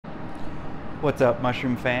What's up,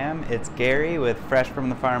 Mushroom Fam? It's Gary with Fresh from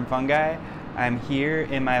the Farm Fungi. I'm here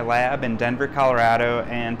in my lab in Denver, Colorado,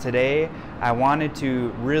 and today I wanted to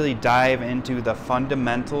really dive into the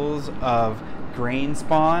fundamentals of grain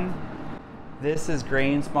spawn. This is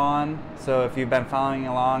grain spawn, so if you've been following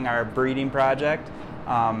along our breeding project,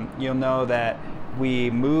 you'll know that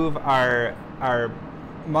we move our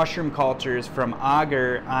mushroom cultures from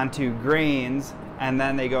agar onto grains, and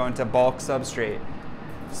then they go into bulk substrate.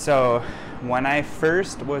 So when I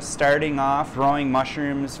first was starting off growing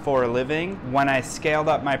mushrooms for a living, when I scaled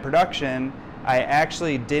up my production, I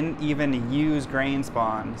actually didn't even use grain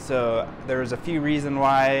spawn. So there was a few reasons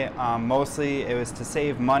why. Mostly it was to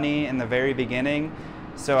save money in the very beginning.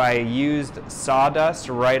 So I used sawdust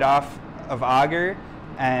right off of agar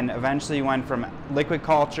and eventually went from liquid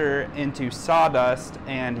culture into sawdust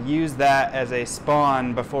and used that as a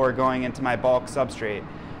spawn before going into my bulk substrate.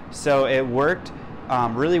 So it worked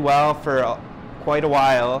really well for quite a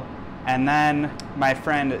while, and then my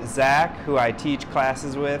friend Zach, who I teach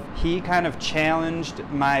classes with, he kind of challenged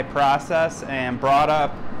my process and brought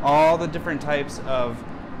up all the different types of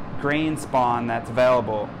grain spawn that's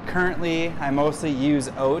available. Currently, I mostly use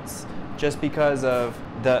oats just because of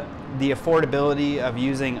the affordability of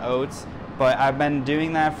using oats, but I've been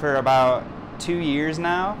doing that for about 2 years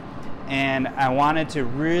now, and I wanted to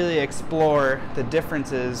really explore the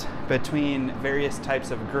differences between various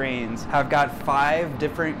types of grains. I've got 5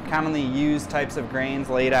 different commonly used types of grains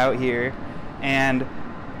laid out here, and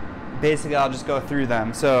basically I'll just go through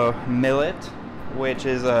them. So millet, which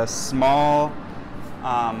is a small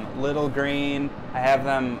little grain. I have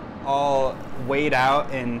them all weighed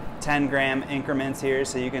out in 10-gram increments here,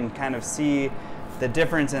 so you can kind of see the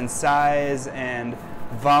difference in size and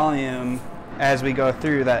volume as we go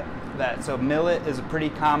through that. So millet is pretty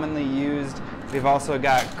commonly used. We've also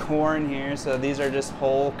got corn here, so these are just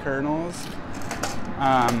whole kernels.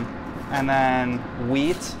 And then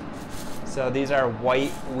wheat, so these are white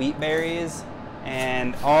wheat berries,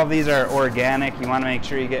 and all of these are organic. You want to make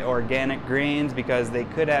sure you get organic grains because they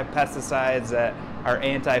could have pesticides that are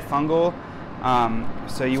antifungal.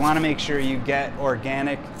 So you want to make sure you get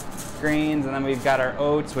organic grains. And then we've got our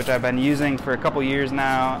oats, which I've been using for a couple years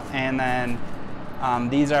now, and then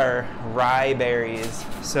these are rye berries.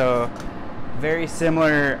 So very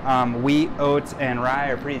similar. Wheat, oats, and rye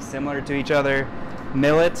are pretty similar to each other.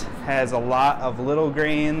 Millet has a lot of little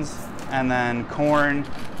grains, and then corn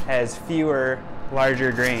has fewer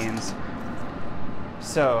larger grains.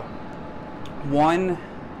 So one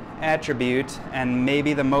attribute, and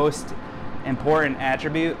maybe the most important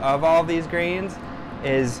attribute of all these grains,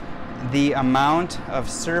 is the amount of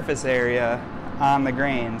surface area on the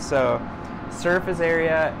grain. So surface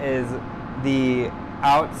area is the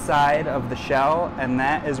outside of the shell, and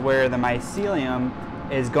that is where the mycelium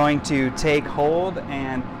is going to take hold,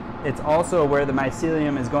 and it's also where the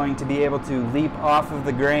mycelium is going to be able to leap off of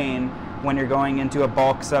the grain when you're going into a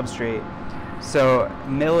bulk substrate. So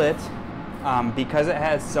millet, because it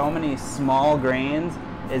has so many small grains,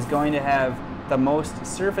 is going to have the most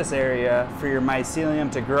surface area for your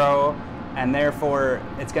mycelium to grow, and therefore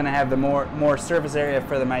it's going to have the more surface area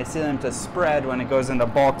for the mycelium to spread when it goes into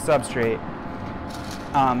bulk substrate,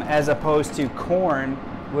 as opposed to corn,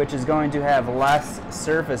 which is going to have less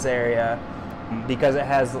surface area because it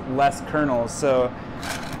has less kernels. So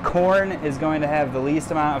corn is going to have the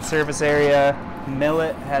least amount of surface area,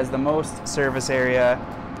 millet has the most surface area,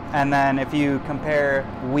 and then if you compare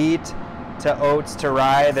wheat to oats to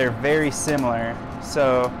rye, they're very similar.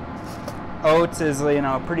 So oats is,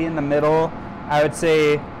 pretty in the middle. I would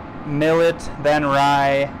say millet, then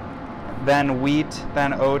rye, then wheat,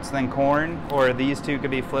 then oats, then corn, or these two could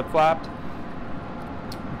be flip-flopped.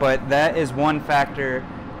 But that is one factor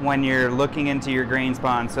when you're looking into your grain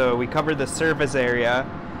spawn. So we covered the surface area.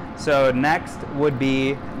 So next would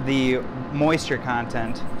be the moisture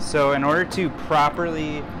content. So in order to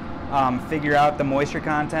properly figure out the moisture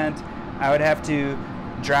content, I would have to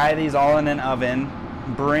dry these all in an oven,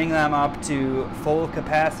 bring them up to full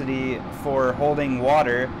capacity for holding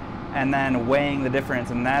water, and then weighing the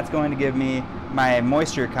difference, and that's going to give me my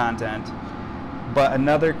moisture content. But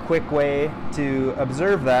another quick way to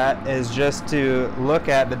observe that is just to look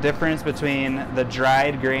at the difference between the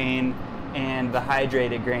dried grain and the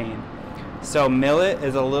hydrated grain. So millet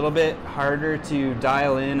is a little bit harder to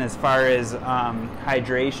dial in as far as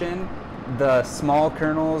hydration. The small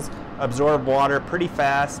kernels absorb water pretty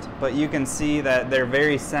fast, but you can see that they're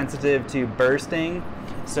very sensitive to bursting,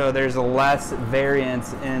 so there's less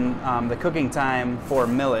variance in the cooking time for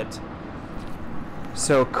millet.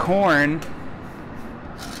 So corn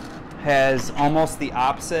has almost the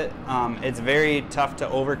opposite. It's very tough to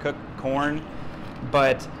overcook corn,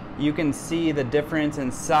 but you can see the difference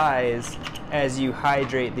in size as you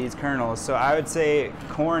hydrate these kernels. So I would say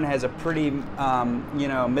corn has a pretty,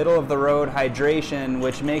 middle of the road hydration,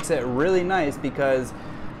 which makes it really nice because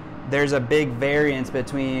there's a big variance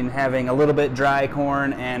between having a little bit dry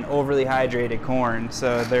corn and overly hydrated corn.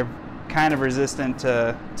 So they're kind of resistant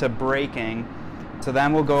to breaking. So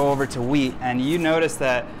then we'll go over to wheat, and you notice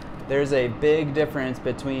that there's a big difference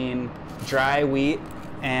between dry wheat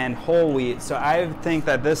and whole wheat. So I think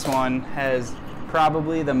that this one has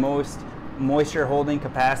probably the most moisture holding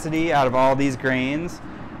capacity out of all these grains.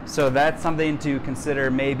 So that's something to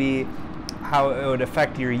consider, maybe how it would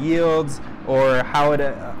affect your yields, or how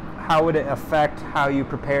would it affect how you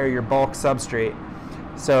prepare your bulk substrate.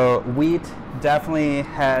 So wheat definitely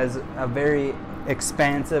has a very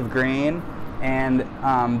expansive grain, and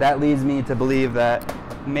that leads me to believe that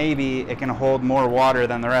maybe it can hold more water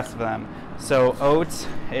than the rest of them. So oats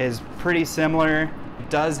is pretty similar. It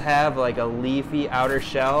does have like a leafy outer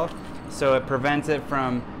shell, so it prevents it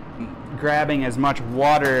from grabbing as much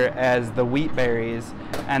water as the wheat berries.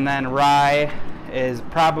 And then rye is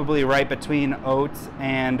probably right between oats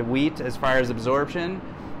and wheat as far as absorption.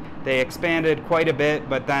 They expanded quite a bit,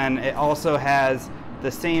 but then it also has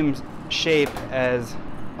the same shape as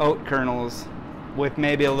oat kernels with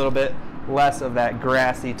maybe a little bit less of that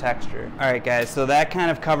grassy texture. All right guys, so that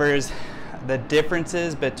kind of covers the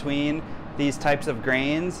differences between these types of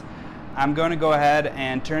grains. I'm going to go ahead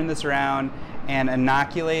and turn this around and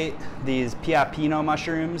inoculate these piapino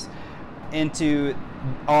mushrooms into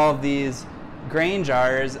all of these grain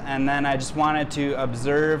jars, and then I just wanted to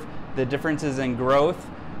observe the differences in growth,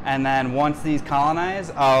 and then once these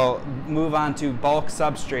colonize, I'll move on to bulk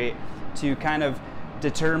substrate to kind of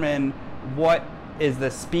determine what is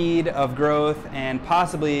the speed of growth and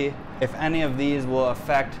possibly if any of these will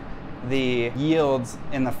affect the yields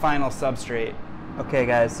in the final substrate. Okay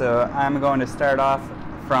guys, so I'm going to start off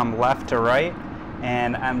from left to right,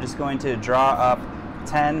 and I'm just going to draw up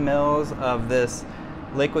 10 mils of this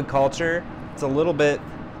liquid culture. It's a little bit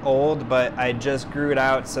old, but I just grew it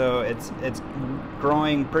out, so it's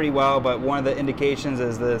growing pretty well, but one of the indications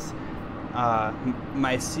is this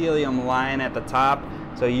mycelium line at the top.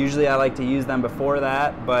 So usually I like to use them before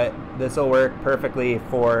that, but this will work perfectly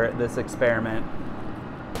for this experiment.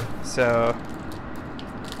 So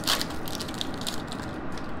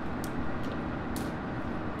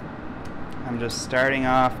I'm just starting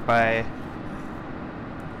off by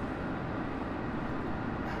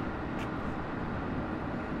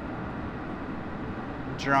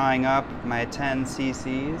drawing up my 10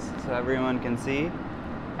 cc's so everyone can see,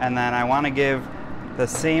 and then I want to give the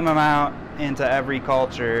same amount into every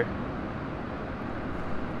culture,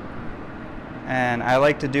 and I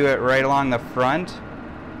like to do it right along the front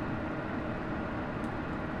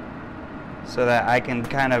so that I can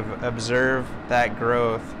kind of observe that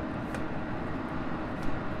growth.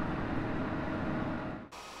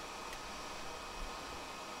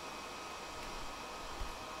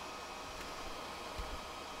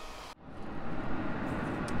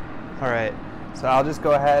 Alright, so I'll just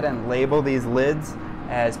go ahead and label these lids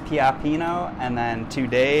as piapino, and then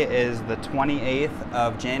today is the 28th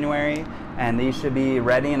of January, and these should be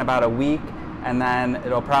ready in about a week, and then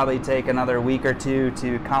it'll probably take another week or two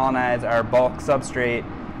to colonize our bulk substrate,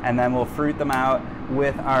 and then we'll fruit them out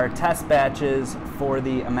with our test batches for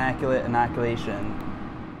the immaculate inoculation.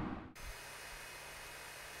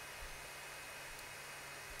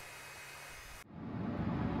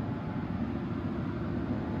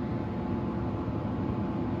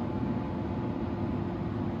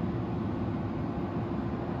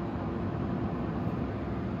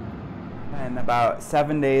 And about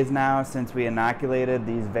 7 days now since we inoculated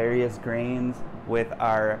these various grains with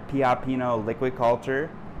our piapino liquid culture,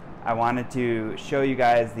 I wanted to show you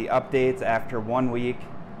guys the updates after 1 week,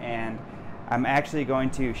 and I'm actually going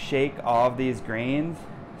to shake all of these grains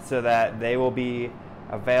so that they will be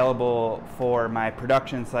available for my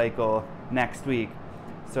production cycle next week.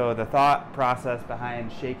 So the thought process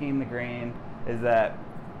behind shaking the grain is that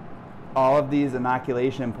all of these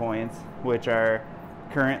inoculation points, which are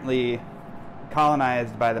currently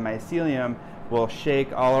colonized by the mycelium, will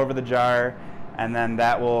shake all over the jar, and then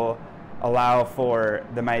that will allow for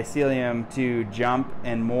the mycelium to jump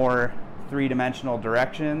in more three-dimensional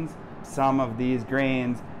directions. Some of these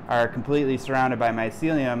grains are completely surrounded by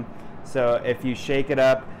mycelium, so if you shake it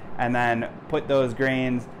up and then put those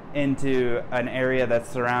grains into an area that's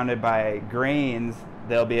surrounded by grains,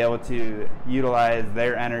 they'll be able to utilize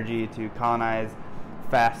their energy to colonize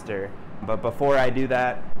faster. But before I do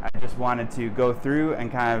that, I just wanted to go through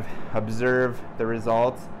and kind of observe the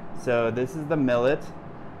results. So this is the millet.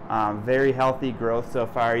 Very healthy growth so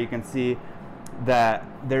far. You can see that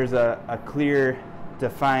there's a clear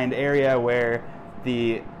defined area where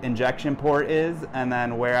the injection port is, and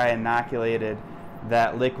then where I inoculated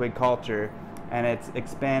that liquid culture, and it's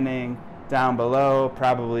expanding down below,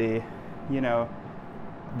 probably, you know,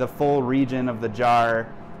 the full region of the jar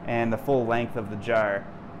and the full length of the jar.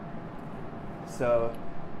 So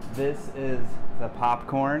this is the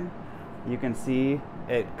popcorn. You can see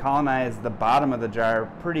it colonized the bottom of the jar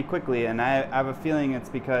pretty quickly, and I have a feeling it's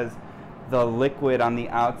because the liquid on the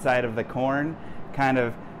outside of the corn kind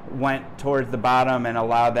of went towards the bottom and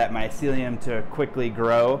allowed that mycelium to quickly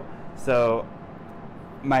grow. So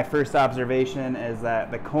my first observation is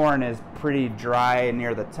that the corn is pretty dry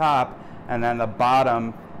near the top, and then the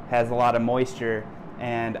bottom has a lot of moisture.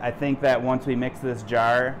 And I think that once we mix this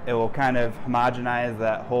jar, it will kind of homogenize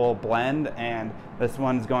that whole blend, and this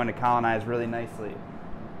one's going to colonize really nicely.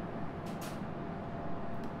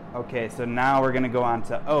 Okay, so now we're going to go on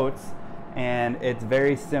to oats, and it's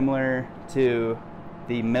very similar to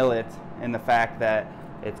the millet in the fact that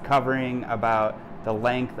it's covering about the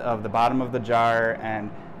length of the bottom of the jar, and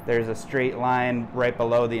there's a straight line right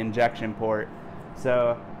below the injection port.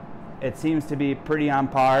 So it seems to be pretty on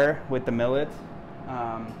par with the millet.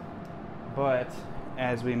 But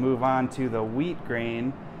as we move on to the wheat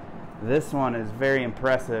grain, this one is very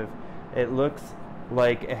impressive. It looks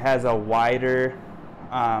like it has a wider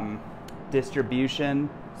distribution,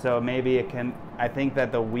 so maybe it can, I think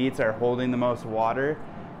that the wheats are holding the most water.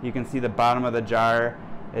 You can see the bottom of the jar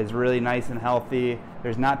is really nice and healthy.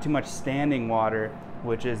 There's not too much standing water,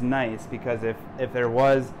 which is nice, because if there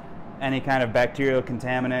was any kind of bacterial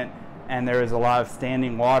contaminant and there was a lot of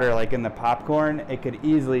standing water like in the popcorn, it could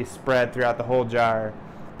easily spread throughout the whole jar.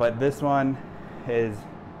 But this one is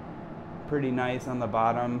pretty nice on the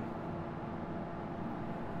bottom.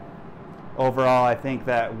 Overall, I think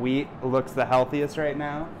that wheat looks the healthiest right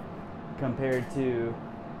now compared to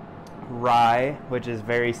rye, which is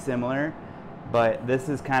very similar, but this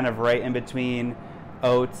is kind of right in between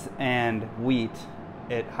oats and wheat.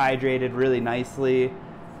 It hydrated really nicely,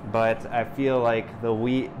 but I feel like the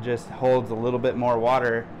wheat just holds a little bit more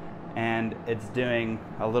water and it's doing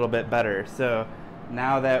a little bit better. So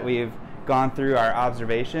now that we've gone through our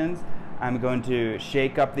observations, I'm going to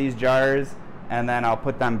shake up these jars, and then I'll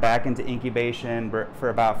put them back into incubation for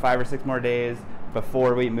about 5 or 6 more days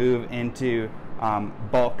before we move into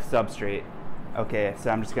bulk substrate. Okay, so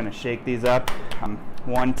I'm just going to shake these up.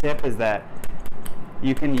 One tip is that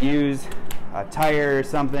you can use a tire or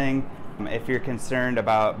something if you're concerned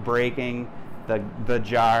about breaking the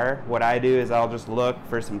jar. What I do is I'll just look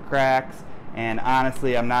for some cracks, and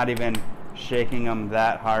honestly I'm not even shaking them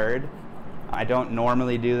that hard. I don't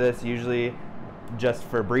normally do this, usually just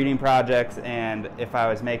for breeding projects, and if I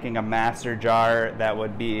was making a master jar that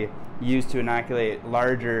would be used to inoculate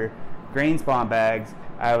larger grain spawn bags,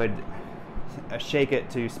 I would shake it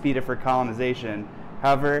to speed it for colonization.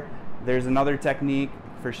 However, there's another technique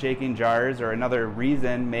for shaking jars, or another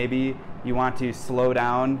reason. Maybe you want to slow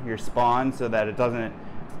down your spawn so that it doesn't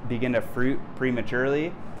begin to fruit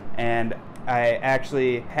prematurely, and I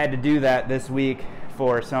actually had to do that this week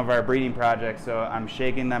for some of our breeding projects. So I'm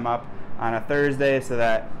shaking them up on a Thursday so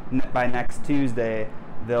that by next Tuesday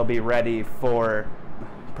they'll be ready for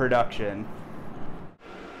production.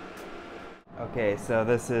 Okay, so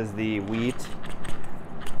this is the wheat,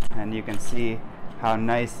 and you can see how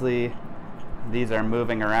nicely these are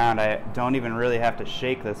moving around. I don't even really have to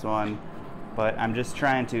shake this one, but I'm just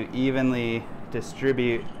trying to evenly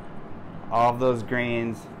distribute all of those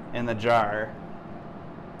grains in the jar,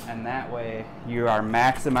 and that way you are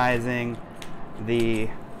maximizing the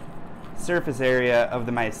surface area of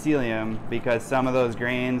the mycelium, because some of those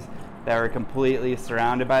grains that were completely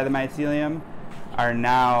surrounded by the mycelium are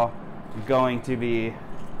now going to be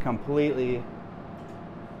completely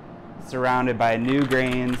surrounded by new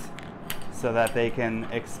grains so that they can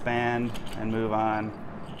expand and move on.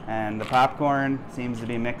 And the popcorn seems to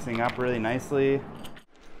be mixing up really nicely.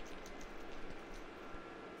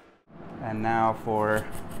 And now for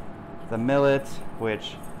the millet,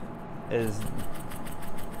 which is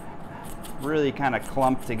really kind of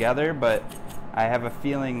clumped together, but I have a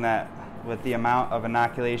feeling that with the amount of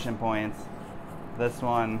inoculation points, this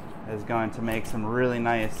one is going to make some really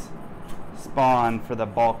nice spawn for the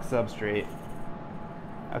bulk substrate.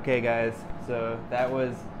 Okay guys, so that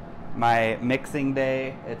was my mixing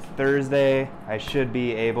day. It's Thursday. I should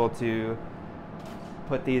be able to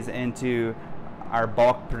put these into our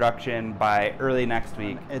bulk production by early next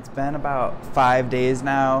week. It's been about 5 days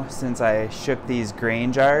now since I shook these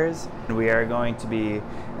grain jars. We are going to be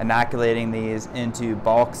inoculating these into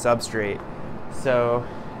bulk substrate. So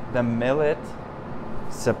the millet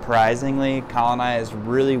surprisingly colonized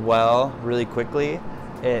really well, really quickly.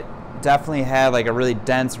 It definitely had like a really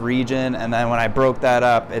dense region, and then when I broke that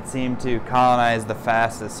up, it seemed to colonize the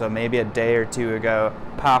fastest. So maybe a day or two ago.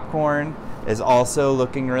 Popcorn is also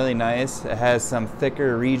looking really nice. It has some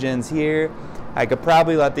thicker regions here. I could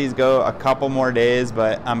probably let these go a couple more days,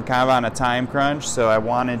 but I'm kind of on a time crunch, so I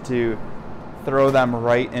wanted to throw them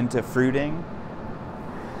right into fruiting.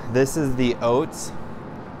 This is the oats.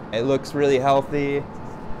 It looks really healthy.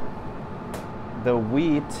 The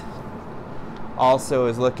wheat also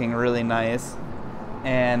is looking really nice.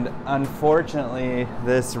 And unfortunately,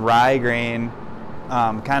 this rye grain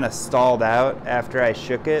kind of stalled out after I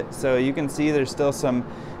shook it. So you can see there's still some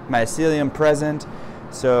mycelium present.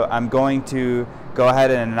 So I'm going to go ahead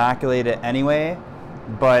and inoculate it anyway.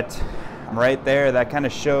 But right there, that kind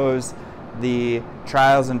of shows the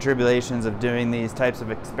trials and tribulations of doing these types of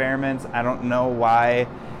experiments. I don't know why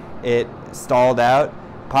it stalled out.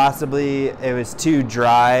 Possibly it was too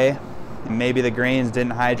dry. Maybe the grains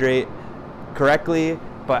didn't hydrate correctly,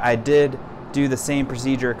 but I did do the same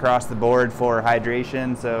procedure across the board for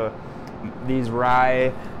hydration. So these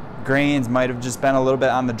rye grains might have just been a little bit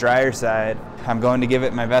on the drier side. I'm going to give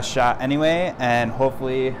it my best shot anyway, and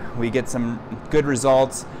hopefully we get some good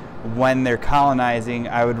results when they're colonizing.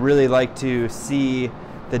 I would really like to see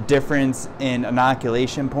the difference in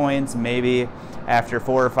inoculation points, maybe after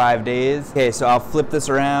 4 or 5 days. Okay, so I'll flip this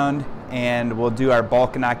around and we'll do our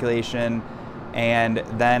bulk inoculation, and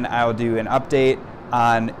then I'll do an update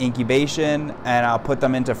on incubation, and I'll put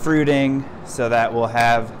them into fruiting so that we'll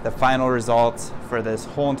have the final results for this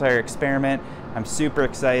whole entire experiment. I'm super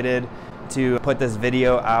excited to put this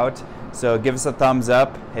video out, so give us a thumbs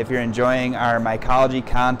up if you're enjoying our mycology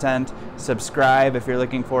content. Subscribe if you're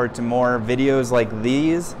looking forward to more videos like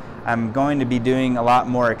these. I'm going to be doing a lot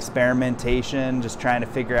more experimentation, just trying to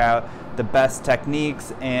figure out the best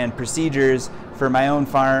techniques and procedures for my own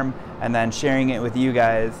farm, and then sharing it with you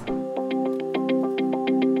guys.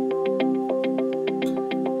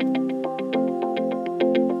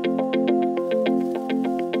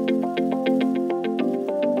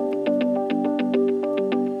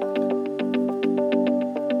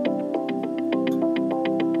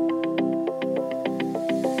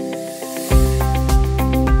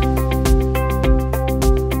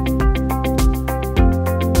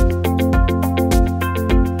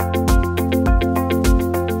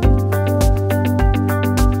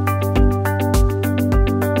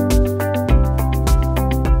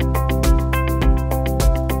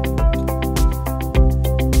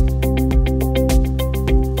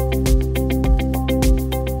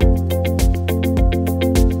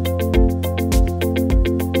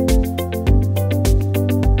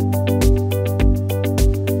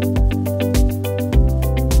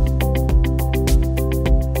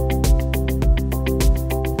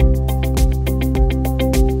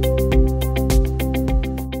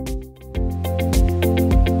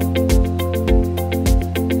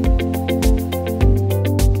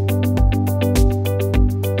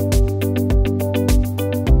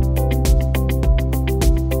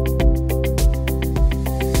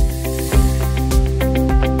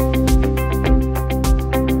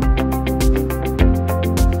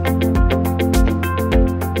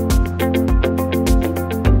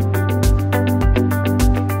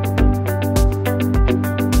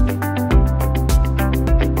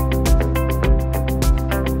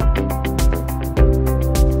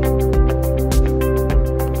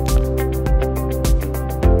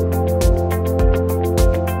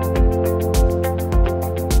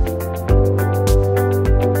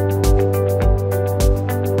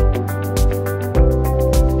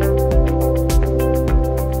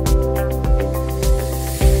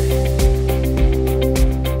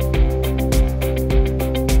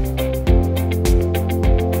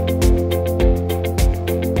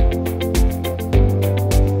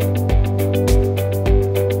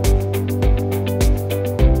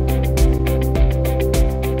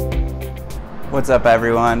 What's up,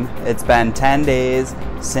 everyone? It's been 10 days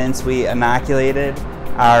since we inoculated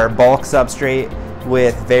our bulk substrate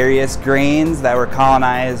with various grains that were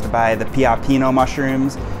colonized by the Piapino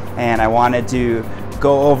mushrooms, and I wanted to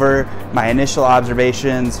go over my initial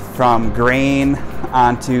observations from grain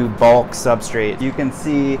onto bulk substrate. You can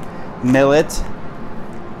see millet,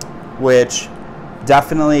 which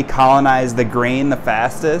definitely colonized the grain the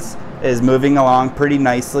fastest, is moving along pretty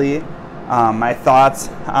nicely. My thoughts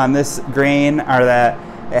on this grain are that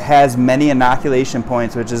it has many inoculation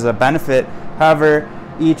points, which is a benefit. However,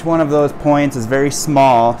 each one of those points is very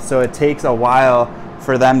small, so it takes a while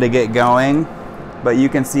for them to get going. But you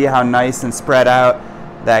can see how nice and spread out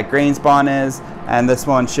that grain spawn is, and this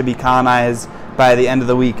one should be colonized by the end of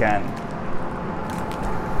the weekend.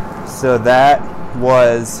 So that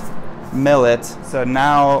was millet. So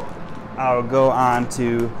now I'll go on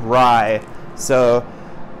to rye. So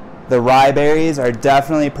the rye berries are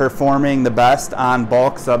definitely performing the best on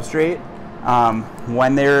bulk substrate.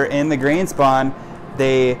 When they were in the grain spawn,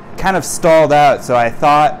 they kind of stalled out, so I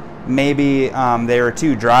thought maybe they were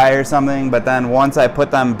too dry or something, but then once I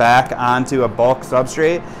put them back onto a bulk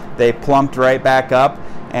substrate, they plumped right back up,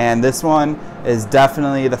 and this one is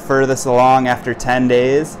definitely the furthest along after 10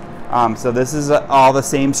 days. So this is all the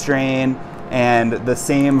same strain and the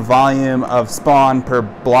same volume of spawn per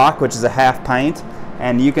block, which is a half pint,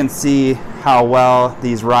 and you can see how well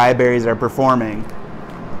these rye berries are performing.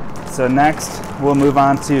 So next we'll move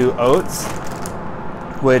on to oats,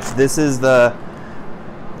 which this is the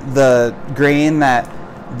grain that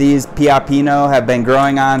these Piapino have been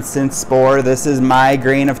growing on since spore. This is my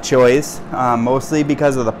grain of choice, mostly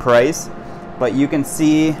because of the price, but you can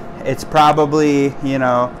see it's probably, you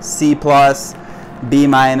know, C+, B-,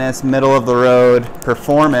 middle of the road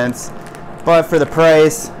performance, but for the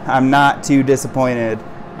price, I'm not too disappointed.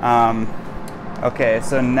 Okay,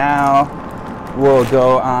 so now we'll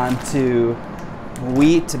go on to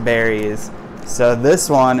wheat berries. So this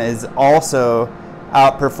one is also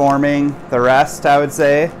outperforming the rest, I would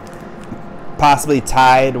say, possibly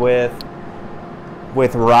tied with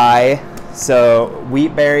rye. So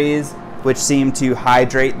wheat berries, which seem to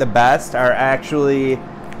hydrate the best, are actually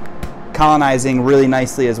colonizing really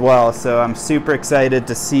nicely as well. So I'm super excited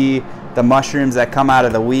to see the mushrooms that come out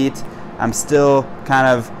of the wheat. I'm still kind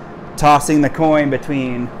of tossing the coin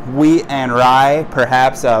between wheat and rye.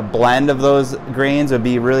 Perhaps a blend of those grains would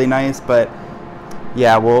be really nice, but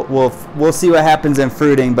yeah, we'll see what happens in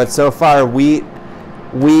fruiting. But so far, wheat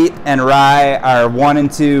and rye are 1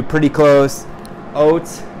 and 2, pretty close.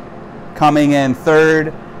 Oats coming in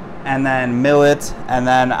third, and then millet, and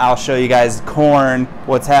then I'll show you guys corn,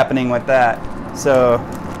 what's happening with that. So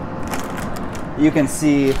you can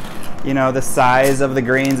see, you know, the size of the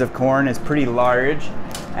grains of corn is pretty large,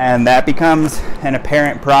 and that becomes an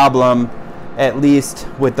apparent problem, at least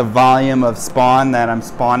with the volume of spawn that I'm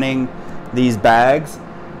spawning these bags.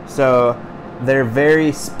 So they're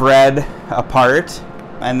very spread apart,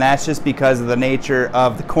 and that's just because of the nature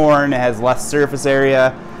of the corn. It has less surface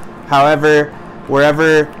area. However,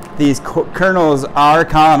 wherever these kernels are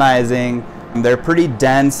colonizing, they're pretty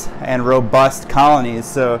dense and robust colonies.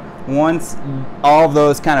 So once all of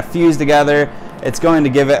those kind of fuse together, it's going to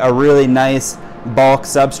give it a really nice bulk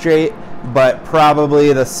substrate, but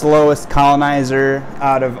probably the slowest colonizer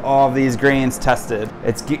out of all of these grains tested.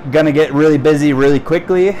 It's gonna get really busy really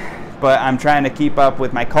quickly, but I'm trying to keep up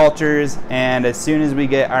with my cultures, and as soon as we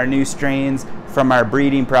get our new strains from our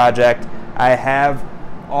breeding project, I have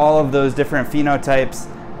all of those different phenotypes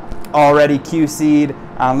already QC'd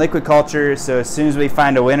on liquid culture. So as soon as we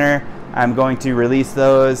find a winner, I'm going to release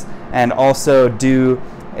those, and also do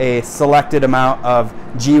a selected amount of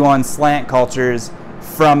G1 slant cultures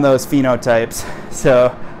from those phenotypes.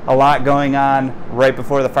 So a lot going on right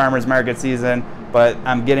before the farmers market season, but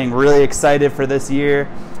I'm getting really excited for this year.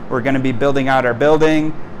 We're going to be building out our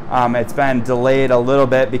building. It's been delayed a little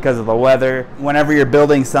bit because of the weather. Whenever you're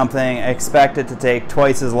building something, expect it to take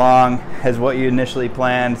twice as long as what you initially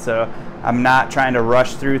planned. So I'm not trying to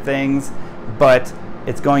rush through things, but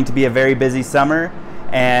it's going to be a very busy summer,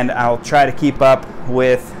 and I'll try to keep up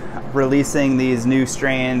with releasing these new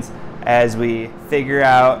strains as we figure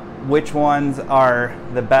out which ones are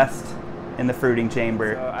the best in the fruiting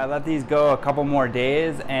chamber. So I let these go a couple more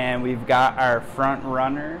days, and we've got our front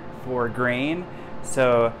runner for grain.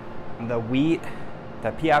 So the wheat,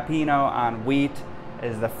 the Piapino on wheat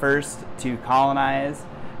is the first to colonize,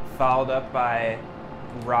 followed up by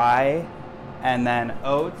rye, and then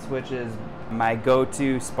oats, which is my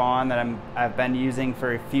go-to spawn that I've been using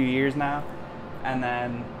for a few years now, and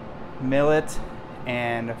then millet,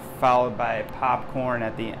 and followed by popcorn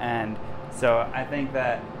at the end. So I think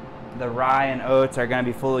that the rye and oats are going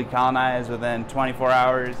to be fully colonized within 24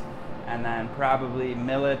 hours, and then probably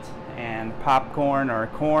millet and popcorn or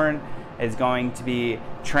corn is going to be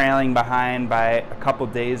trailing behind by a couple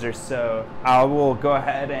days or so. I will go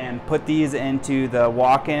ahead and put these into the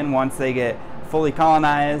walk-in once they get fully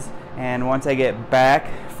colonized, and once I get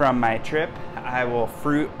back from my trip, I will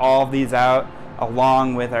fruit all of these out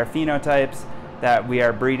along with our phenotypes that we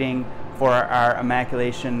are breeding for our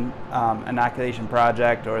inoculation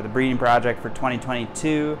project, or the breeding project for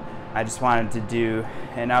 2022. I just wanted to do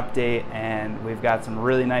an update, and we've got some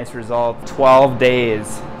really nice results. 12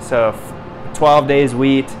 days, so 12 days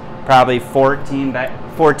wheat, probably 14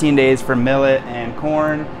 days for millet and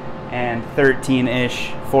corn, and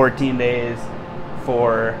 13-ish, 14 days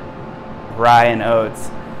for rye and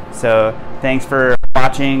oats. So thanks for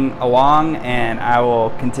watching along, and I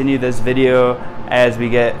will continue this video as we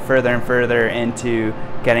get further and further into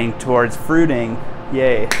getting towards fruiting.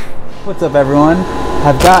 Yay. What's up, everyone?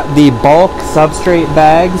 I've got the bulk substrate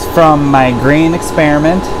bags from my grain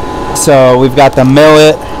experiment. So we've got the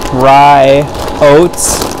millet, rye,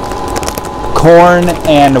 oats, corn,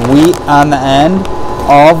 and wheat on the end.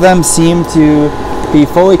 All of them seem to be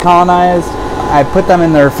fully colonized. I put them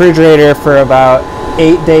in the refrigerator for about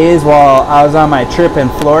 8 days while I was on my trip in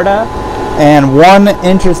Florida. And one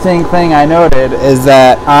interesting thing I noted is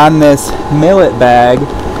that on this millet bag,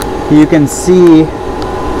 you can see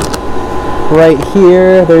right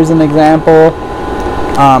here, there's an example.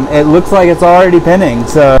 It looks like it's already pinning,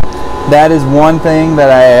 so that is one thing that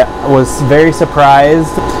I was very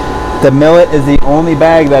surprised. The millet is the only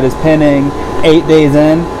bag that is pinning 8 days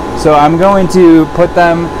in, so I'm going to put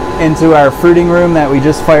them into our fruiting room that we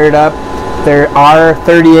just fired up. There are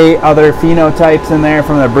 38 other phenotypes in there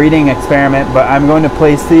from the breeding experiment, but I'm going to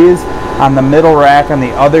place these on the middle rack on the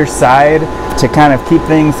other side to kind of keep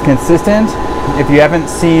things consistent. If you haven't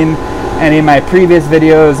seen any of my previous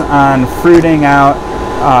videos on fruiting out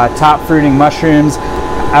top fruiting mushrooms,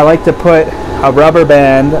 I like to put a rubber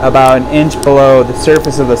band about 1 inch below the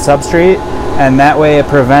surface of the substrate, and that way it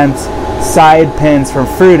prevents side pins from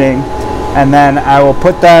fruiting. And then I will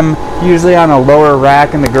put them usually on a lower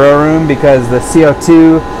rack in the grow room because the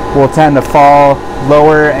CO2 will tend to fall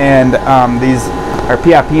lower, and these are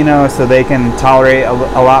piapino, so they can tolerate a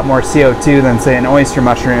lot more CO2 than, say, an oyster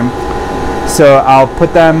mushroom. So I'll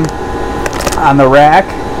put them on the rack,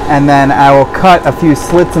 and then I will cut a few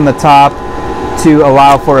slits in the top to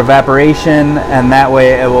allow for evaporation, and that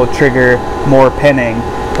way it will trigger more pinning.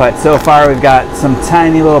 But so far we've got some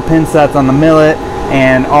tiny little pin sets on the millet,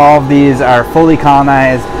 and all of these are fully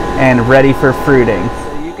colonized and ready for fruiting.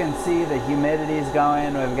 So you can see the humidity's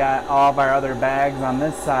going. We've got all of our other bags on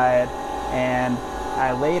this side, and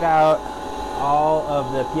I laid out all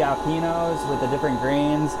of the piapinos with the different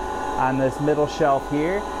grains on this middle shelf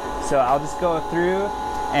here. So I'll just go through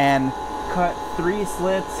and cut 3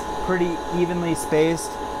 slits pretty evenly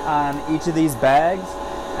spaced on each of these bags,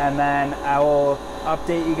 and then I will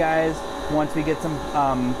update you guys once we get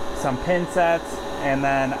some pin sets, and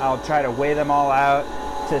then I'll try to weigh them all out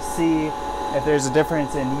to see if there's a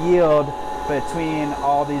difference in yield between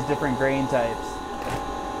all these different grain types.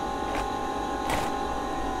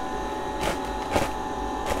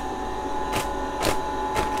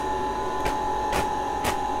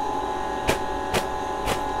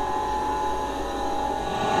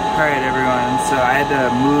 Alright, everyone, so I had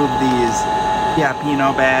to move these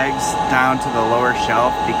piapino bags down to the lower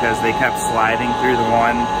shelf because they kept sliding through the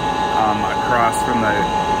one across from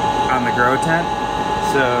on the grow tent.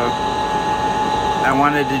 So I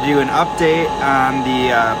wanted to do an update on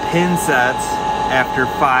the pin sets after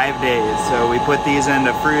 5 days. So we put these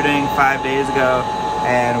into fruiting 5 days ago,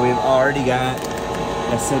 and we've already got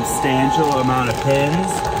a substantial amount of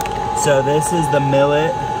pins. So this is the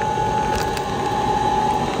millet.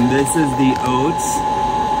 This is the oats.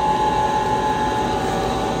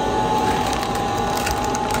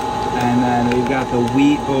 And then we've got the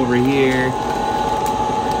wheat over here.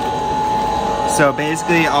 So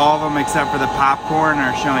basically all of them except for the popcorn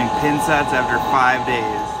are showing pin sets after 5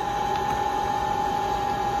 days.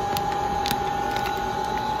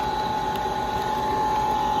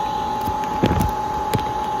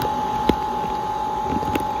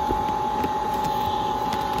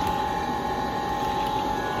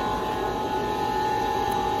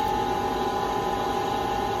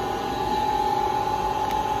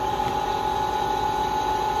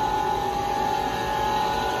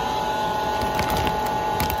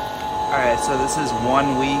 Alright, so this is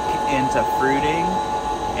 1 week into fruiting,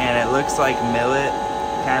 and it looks like millet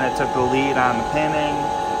kind of took the lead on the pinning.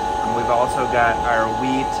 We've also got our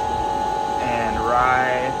wheat and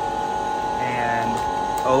rye and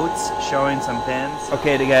oats showing some pins.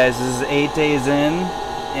 Okay guys, this is 8 days in,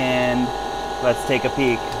 and let's take a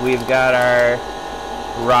peek. We've got our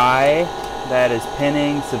rye that is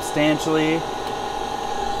pinning substantially,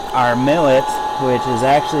 our millet, which is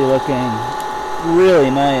actually looking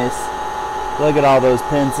really nice. Look at all those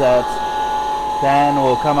pin sets. Then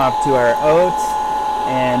we'll come up to our oats,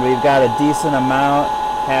 and we've got a decent amount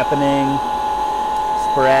happening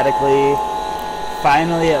sporadically.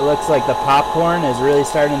 Finally, it looks like the popcorn is really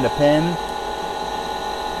starting to pin.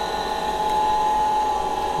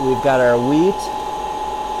 We've got our wheat.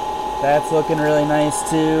 That's looking really nice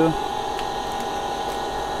too.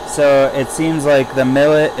 So it seems like the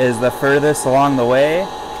millet is the furthest along the way,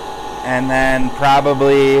 and then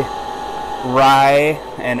probably rye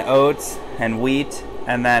and oats and wheat,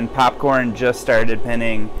 and then popcorn just started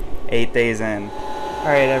pinning 8 days in. All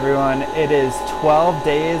right, everyone, it is 12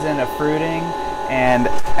 days into fruiting, and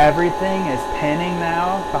everything is pinning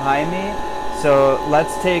now behind me. So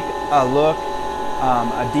let's take a look,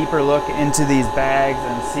 a deeper look into these bags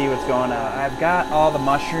and see what's going on. I've got all the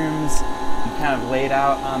mushrooms kind of laid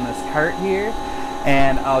out on this cart here,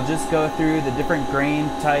 and I'll just go through the different grain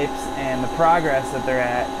types and the progress that they're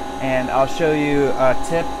at, and I'll show you a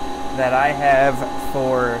tip that I have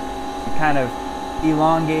for kind of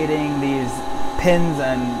elongating these pins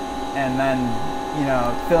and then, you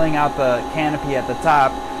know, filling out the canopy at the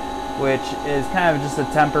top, which is kind of just a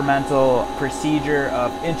temperamental procedure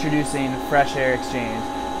of introducing fresh air exchange.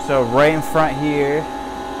 So right in front here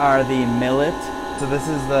are the millet. So this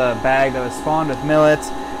is the bag that was spawned with millet.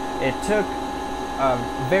 It took a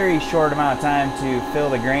very short amount of time to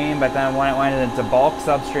fill the grain, but then when it went into bulk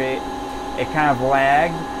substrate, it kind of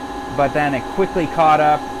lagged, but then it quickly caught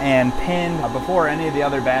up and pinned before any of the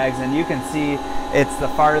other bags, and you can see it's the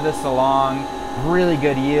farthest along. Really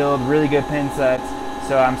good yield, really good pin sets.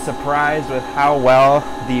 So I'm surprised with how well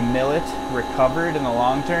the millet recovered in the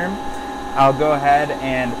long term. I'll go ahead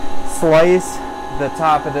and slice the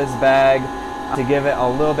top of this bag to give it a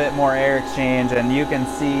little bit more air exchange, and you can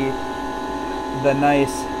see the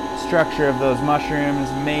nice structure of those mushrooms.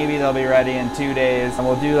 Maybe they'll be ready in 2 days, and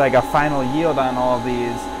we'll do like a final yield on all of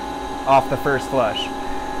these off the first flush.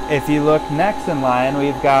 If you look next in line,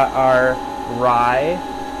 we've got our rye.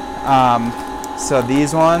 So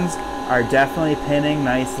these ones are definitely pinning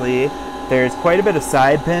nicely. There's quite a bit of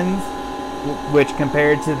side pins, which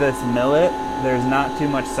compared to this millet, there's not too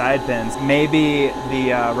much side pins. Maybe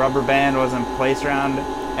the rubber band wasn't placed around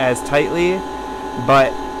as tightly,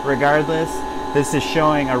 but regardless, this is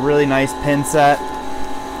showing a really nice pin set.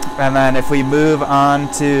 And then if we move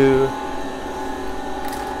on to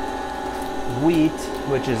wheat,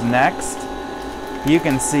 which is next, you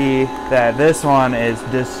can see that this one is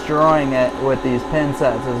destroying it with these pin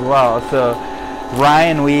sets as well. So rye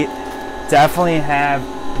and wheat definitely have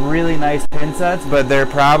really nice pin sets, but they're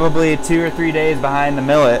probably 2 or 3 days behind the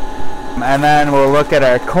millet. And then we'll look at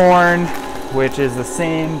our corn, which is the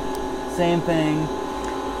same thing.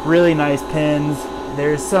 Really nice pins.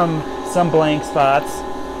 There's some blank spots.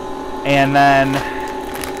 And then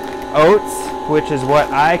oats, which is what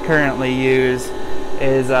I currently use,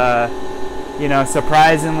 is you know,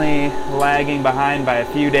 surprisingly lagging behind by a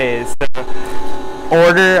few days. So,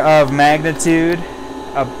 order of magnitude,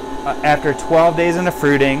 after 12 days into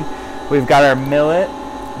fruiting, we've got our millet,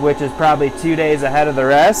 which is probably 2 days ahead of the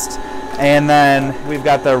rest, and then we've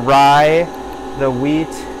got the rye, the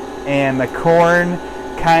wheat, and the corn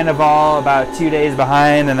kind of all about 2 days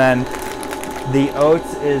behind, and then the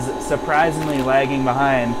oats is surprisingly lagging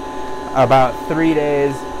behind, about 3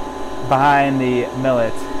 days behind the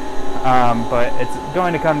millet. But it's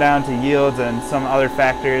going to come down to yields and some other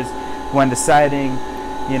factors when deciding,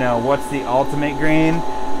 you know, what's the ultimate grain.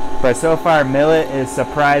 But so far, millet is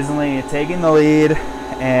surprisingly taking the lead,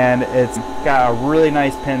 and it's got a really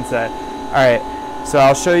nice pin set. All right, so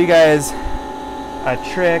I'll show you guys a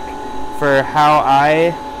trick for how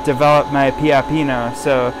I develop my piapino.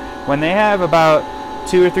 So when they have about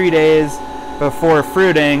 2 or 3 days before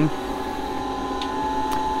fruiting,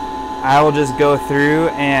 I will just go through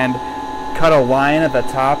and cut a line at the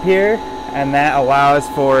top here, and that allows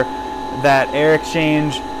for that air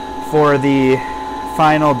exchange for the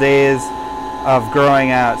final days of growing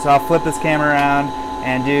out. So I'll flip this camera around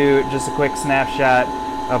and do just a quick snapshot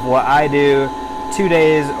of what I do 2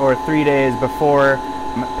 days or 3 days before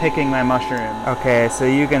picking my mushroom. Okay, so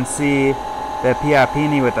you can see the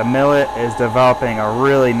piapini with the millet is developing a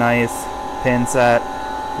really nice pin set.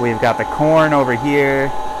 We've got the corn over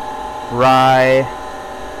here, rye,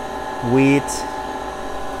 wheat,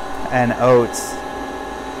 and oats.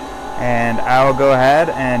 And I will go ahead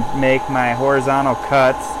and make my horizontal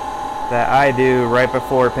cuts that I do right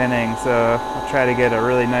before pinning. So I'll try to get a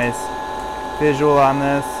really nice visual on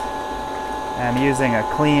this. I'm using a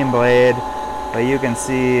clean blade, but you can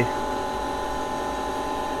see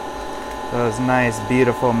those nice,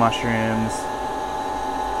 beautiful mushrooms.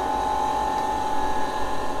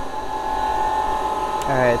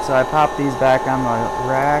 Alright, so I pop these back on the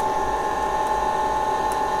rack.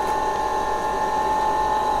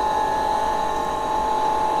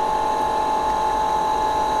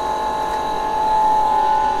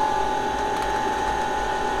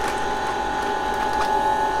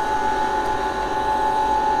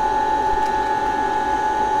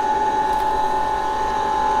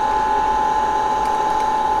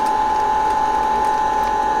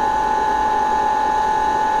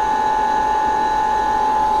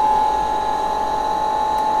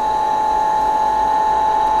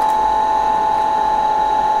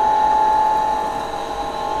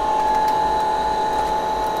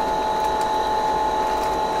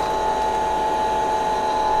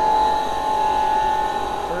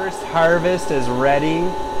 harvest is ready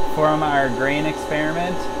from our grain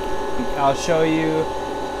experiment. I'll show you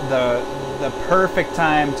the perfect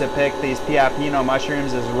time to pick these piapino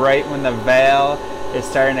mushrooms is right when the veil is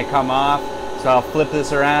starting to come off. So I'll flip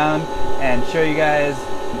this around and show you guys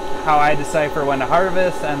how I decipher when to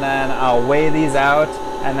harvest, and then I'll weigh these out,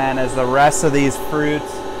 and then as the rest of these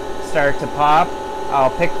fruits start to pop,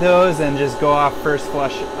 I'll pick those and just go off first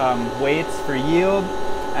flush weights for yield,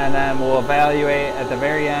 and then we'll evaluate at the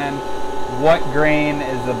very end what grain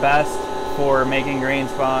is the best for making grain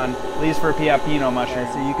spawn, at least for piapino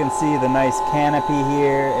mushrooms. So you can see the nice canopy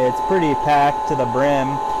here. It's pretty packed to the brim,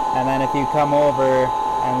 and then if you come over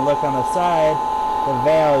and look on the side, the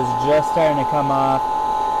veil is just starting to come off.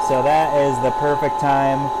 So that is the perfect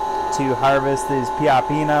time to harvest these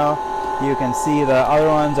piapino. You can see the other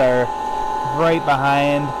ones are right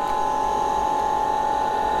behind,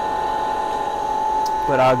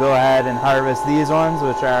 but I'll go ahead and harvest these ones,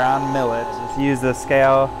 which are on millet. Just use the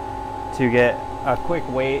scale to get a quick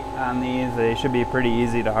weight on these. They should be pretty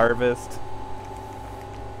easy to harvest.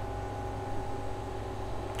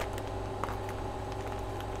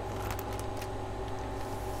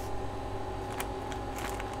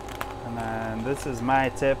 And then this is my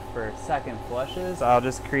tip for second flushes. I'll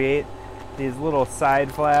just create these little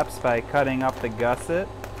side flaps by cutting up the gusset.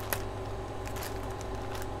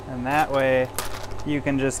 And that way you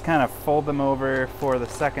can just kind of fold them over for the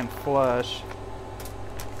second flush.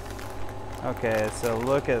 Okay, so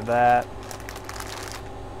look at that.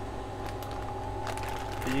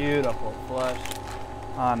 Beautiful flush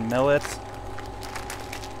on millet.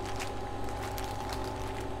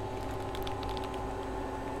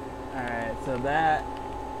 Alright, so that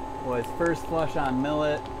was first flush on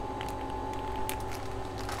millet.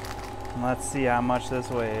 And let's see how much this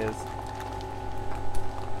weighs.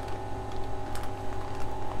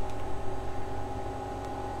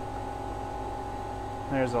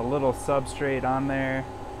 There's a little substrate on there,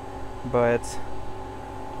 but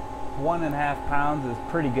 1.5 pounds is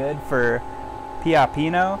pretty good for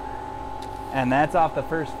piapino, and that's off the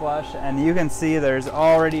first flush. And you can see there's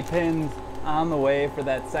already pins on the way for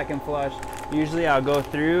that second flush. Usually I'll go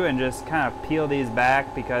through and just kind of peel these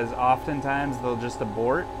back because oftentimes they'll just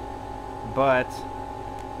abort. But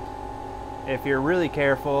if you're really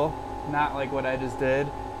careful, not like what I just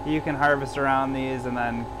did, you can harvest around these and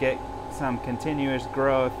then get some continuous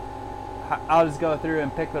growth. I'll just go through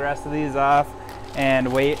and pick the rest of these off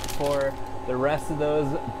and wait for the rest of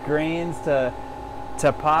those grains to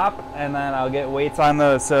pop, and then I'll get weights on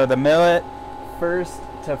those. So the millet first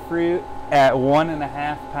to fruit at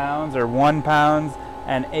 1.5 pounds or 1 pound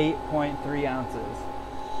and 8.3 ounces.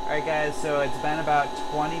 Alright guys, so it's been about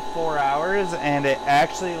 24 hours and it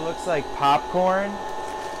actually looks like popcorn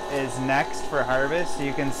is next for harvest.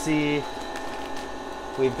 You can see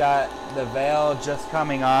we've got the veil just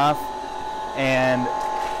coming off, and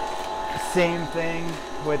same thing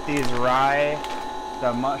with these rye,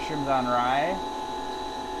 the mushrooms on rye.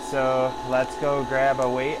 So let's go grab a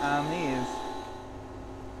weight on these.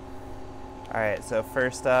 Alright, so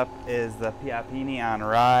first up is the piapini on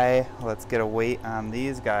rye. Let's get a weight on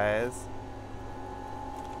these guys.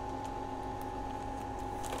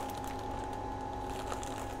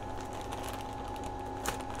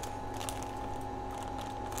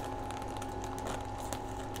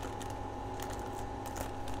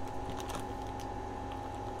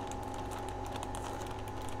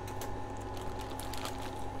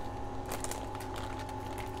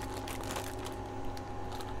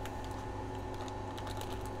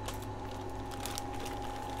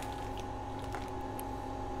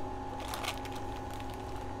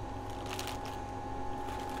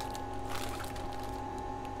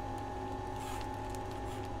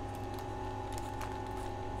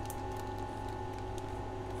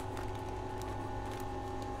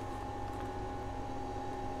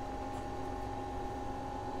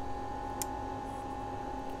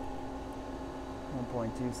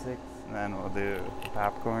 .26, and then we'll do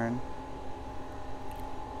popcorn.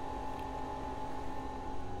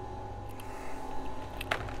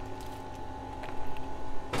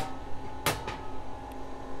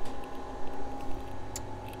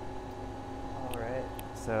 Alright,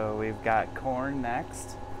 so we've got corn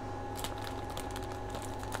next.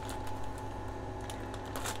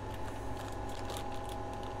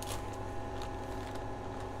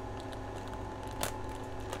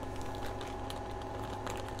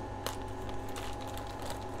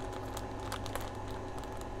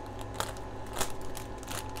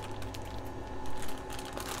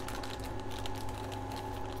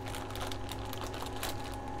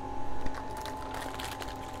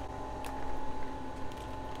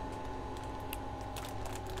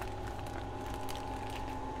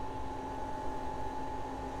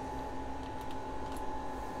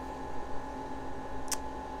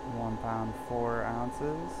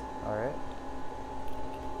 ounces.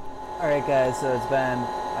 Alright guys, so it's been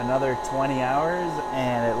another 20 hours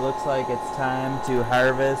and it looks like it's time to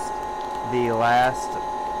harvest the last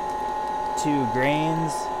 2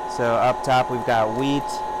 grains. So up top we've got wheat.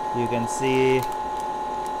 You can see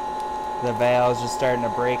the valves just starting to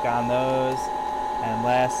break on those. And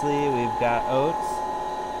lastly, we've got oats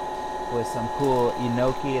with some cool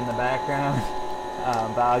enoki in the background.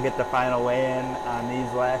 But I'll get the final weigh-in on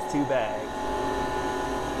these last 2 bags.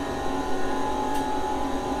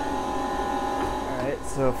 Alright,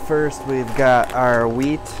 so first we've got our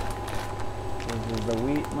wheat. This is the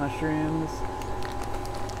wheat mushrooms.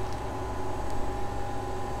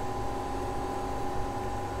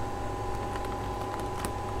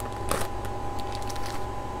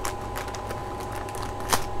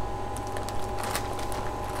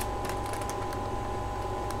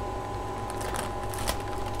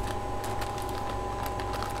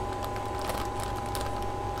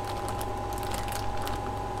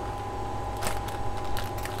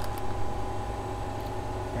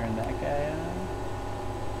 Turn that guy on.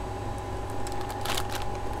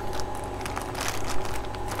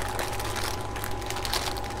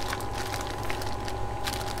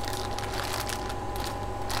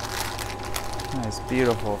 Nice,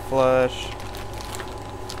 beautiful flush.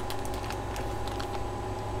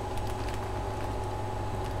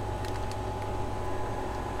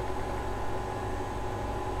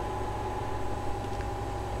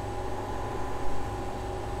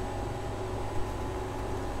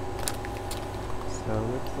 So it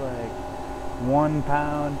looks like 1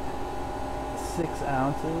 pound, 6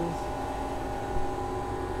 ounces.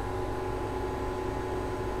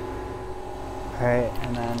 Alright,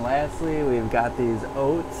 and then lastly we've got these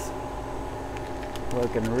oats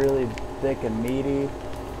looking really thick and meaty.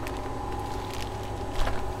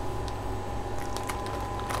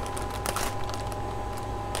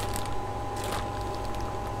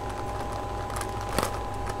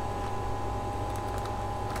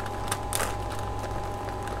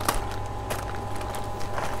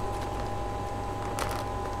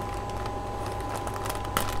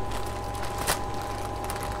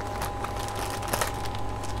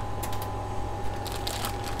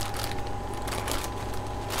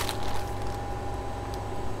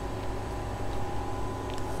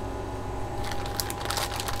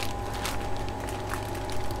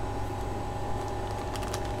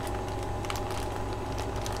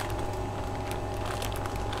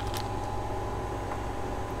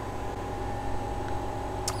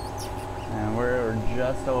 And we're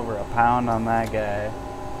just over a pound on that guy.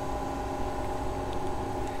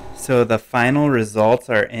 So the final results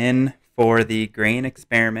are in for the grain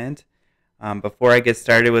experiment. Before I get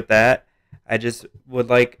started with that, I just would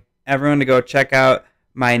like everyone to go check out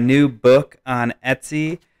my new book on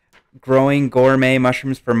Etsy, Growing Gourmet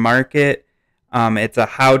Mushrooms for Market. It's a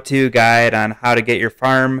how-to guide on how to get your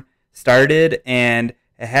farm started, and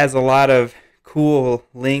it has a lot of cool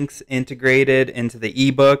links integrated into the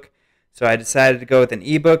ebook. So I decided to go with an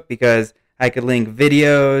ebook because I could link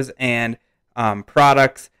videos and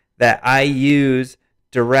products that I use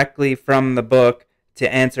directly from the book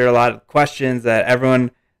to answer a lot of questions that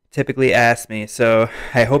everyone typically asks me. So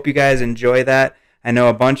I hope you guys enjoy that. I know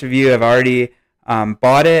a bunch of you have already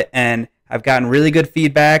bought it, and I've gotten really good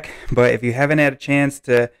feedback. But if you haven't had a chance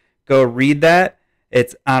to go read that,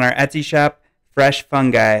 it's on our Etsy shop, Fresh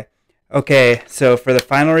Fungi. Okay, so for the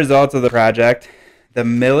final results of the project, the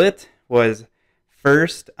millet was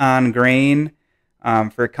first on grain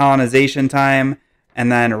for colonization time,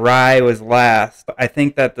 and then rye was last. I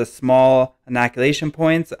think that the small inoculation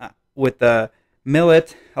points with the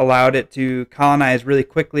millet allowed it to colonize really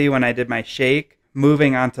quickly when I did my shake.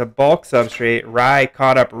 Moving on to bulk substrate, rye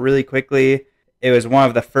caught up really quickly. It was one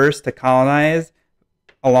of the first to colonize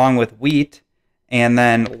along with wheat, and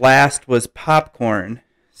then last was popcorn.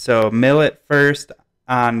 So millet first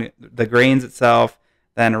on the grains itself,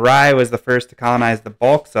 then rye was the first to colonize the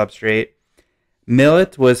bulk substrate.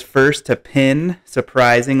 Millet was first to pin,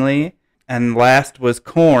 surprisingly, and last was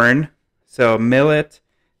corn. So millet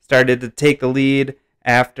started to take the lead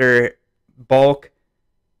after bulk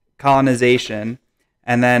colonization,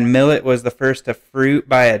 and then millet was the first to fruit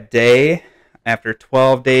by a day after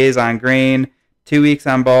 12 days on grain, 2 weeks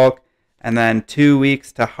on bulk, and then 2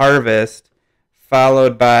 weeks to harvest,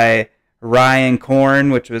 followed by rye and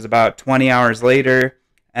corn, which was about 20 hours later.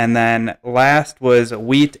 And then last was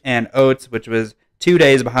wheat and oats, which was 2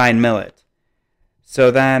 days behind millet. So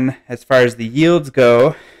then, as far as the yields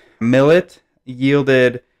go, millet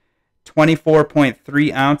yielded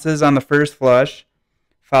 24.3 ounces on the first flush,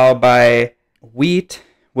 followed by wheat,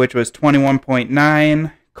 which was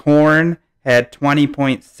 21.9, corn had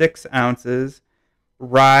 20.6 ounces,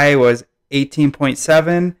 rye was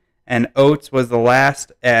 18.7, and oats was the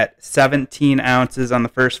last at 17 ounces on the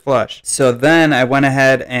first flush. So then I went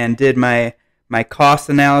ahead and did my cost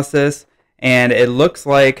analysis, and it looks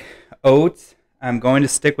like oats, I'm going to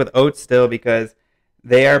stick with oats still because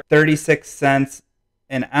they are 36 cents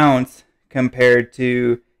an ounce compared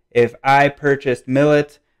to if I purchased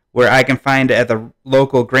millet, where I can find it at the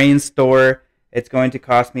local grain store, it's going to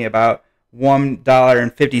cost me about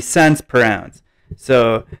 $1.50 per ounce.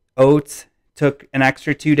 So oats took an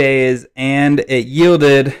extra 2 days and it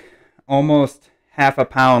yielded almost half a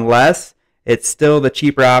pound less. It's still the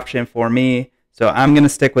cheaper option for me, so I'm going to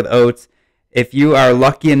stick with oats. If you are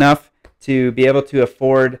lucky enough to be able to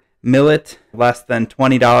afford millet, less than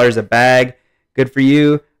 $20 a bag, good for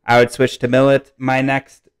you. I would switch to millet. My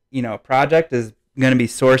next, project is going to be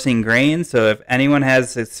sourcing grain. So if anyone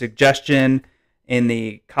has a suggestion in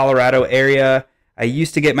the Colorado area, I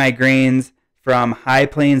used to get my grains from High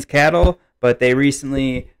Plains Cattle, but they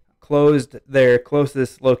recently closed their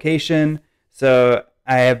closest location. So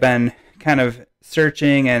I have been kind of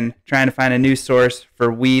searching and trying to find a new source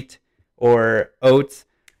for wheat or oats,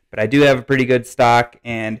 but I do have a pretty good stock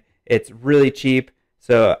and it's really cheap.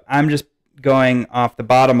 So I'm just going off the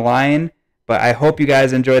bottom line, but I hope you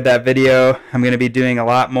guys enjoyed that video. I'm going to be doing a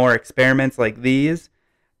lot more experiments like these.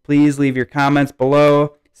 Please leave your comments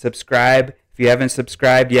below, subscribe if you haven't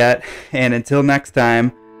subscribed yet, and until next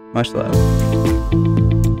time, much love.